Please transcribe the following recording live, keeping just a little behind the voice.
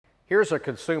Here's a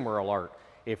consumer alert.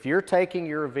 If you're taking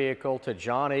your vehicle to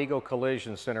John Eagle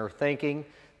Collision Center thinking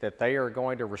that they are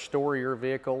going to restore your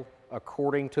vehicle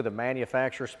according to the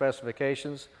manufacturer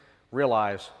specifications,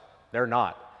 realize they're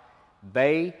not.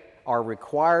 They are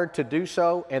required to do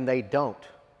so, and they don't.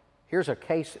 Here's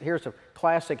a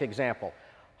classic example.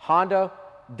 Honda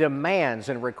demands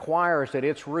and requires that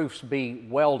its roofs be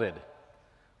welded.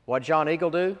 What John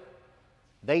Eagle do?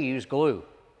 They use glue.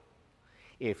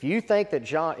 If you think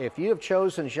that if you have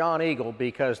chosen John Eagle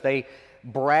because they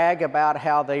brag about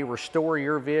how they restore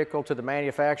your vehicle to the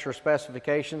manufacturer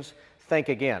specifications, think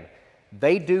again.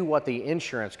 They do what the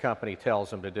insurance company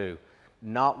tells them to do,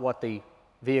 not what the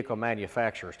vehicle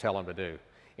manufacturers tell them to do.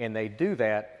 And they do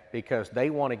that because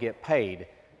they want to get paid.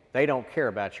 They don't care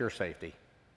about your safety.